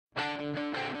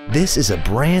This is a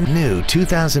brand new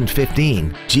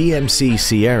 2015 GMC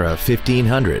Sierra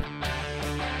 1500.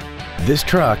 This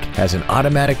truck has an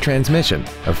automatic transmission,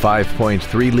 a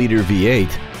 5.3-liter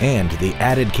V8, and the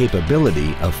added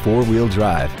capability of four-wheel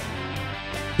drive.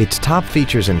 Its top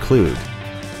features include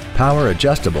power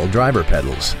adjustable driver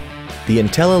pedals, the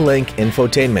IntelliLink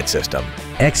infotainment system,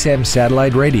 XM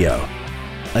satellite radio,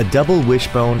 a double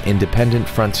wishbone independent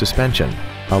front suspension,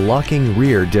 a locking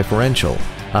rear differential,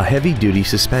 a heavy-duty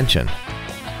suspension,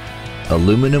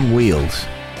 aluminum wheels,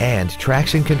 and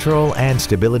traction control and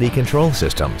stability control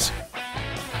systems.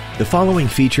 The following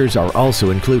features are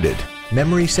also included: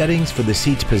 memory settings for the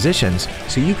seat's positions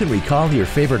so you can recall your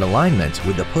favorite alignments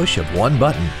with the push of one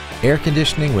button, air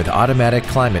conditioning with automatic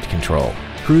climate control,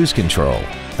 cruise control,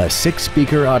 a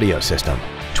 6-speaker audio system,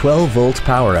 12-volt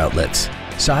power outlets,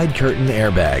 side curtain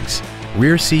airbags,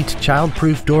 rear seat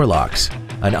child-proof door locks,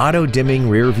 an auto-dimming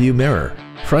rear view mirror,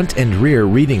 front and rear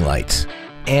reading lights,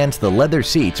 and the leather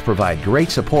seats provide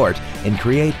great support and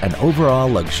create an overall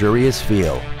luxurious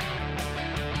feel.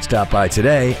 Stop by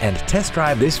today and test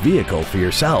drive this vehicle for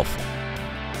yourself.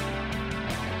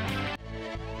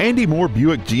 Andy Moore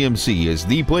Buick GMC is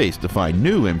the place to find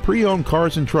new and pre-owned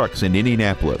cars and trucks in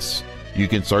Indianapolis. You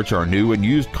can search our new and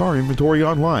used car inventory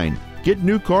online, get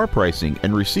new car pricing,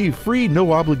 and receive free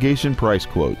no-obligation price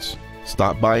quotes.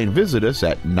 Stop by and visit us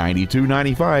at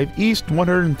 9295 East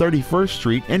 131st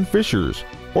Street in Fishers,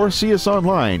 or see us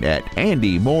online at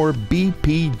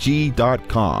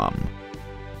andymoorebpg.com.